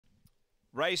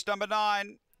Race number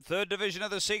 9, third division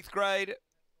of the 6th grade,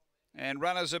 and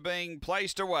runners are being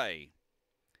placed away.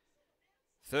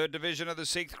 Third division of the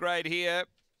 6th grade here,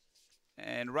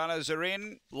 and runners are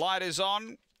in. Light is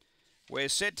on. We're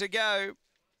set to go.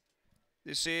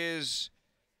 This is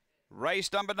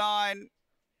race number 9.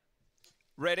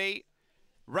 Ready.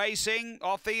 Racing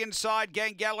off the inside,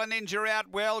 Gangala Ninja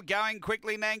out well, going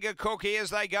quickly Nanga Cookie as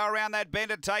they go around that bend.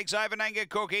 It takes over Nanga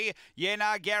Cookie.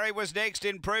 Yenar Gary was next,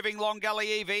 improving Long Gully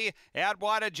Evie. Out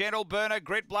wide a Gentle Burner,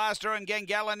 Grit Blaster and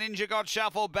Gangala Ninja got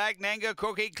shuffled back. Nanga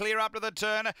Cookie clear up to the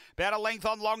turn, about a length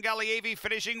on Long Gully Evie,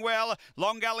 finishing well.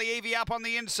 Long Gully Evie up on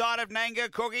the inside of Nanga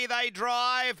Cookie, they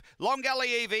drive. Long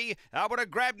Gully Evie able to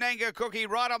grab Nanga Cookie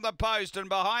right on the post, and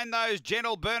behind those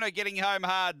Gentle Burner getting home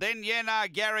hard. Then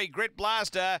Yenar Gary, Grit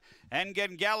Blaster and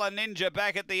Gangala Ninja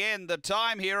back at the end. The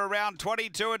time here around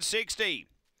 22:60.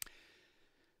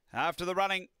 After the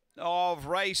running of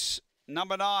race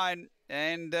number 9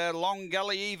 and Long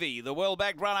Gully Evie, the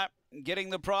well-backed runner, getting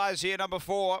the prize here, number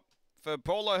 4 for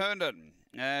Paula Herndon.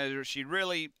 She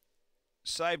really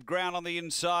saved ground on the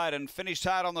inside and finished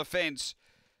hard on the fence.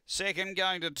 Second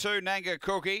going to 2, Nanga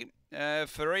Cookie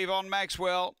for Yvonne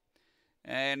Maxwell.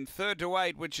 And third to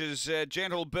 8, which is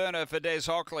Gentle Burner for Des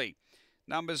Hockley.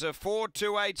 Numbers are 4,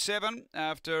 2, 8, 7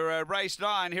 after race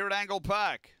 9 here at Angle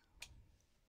Park.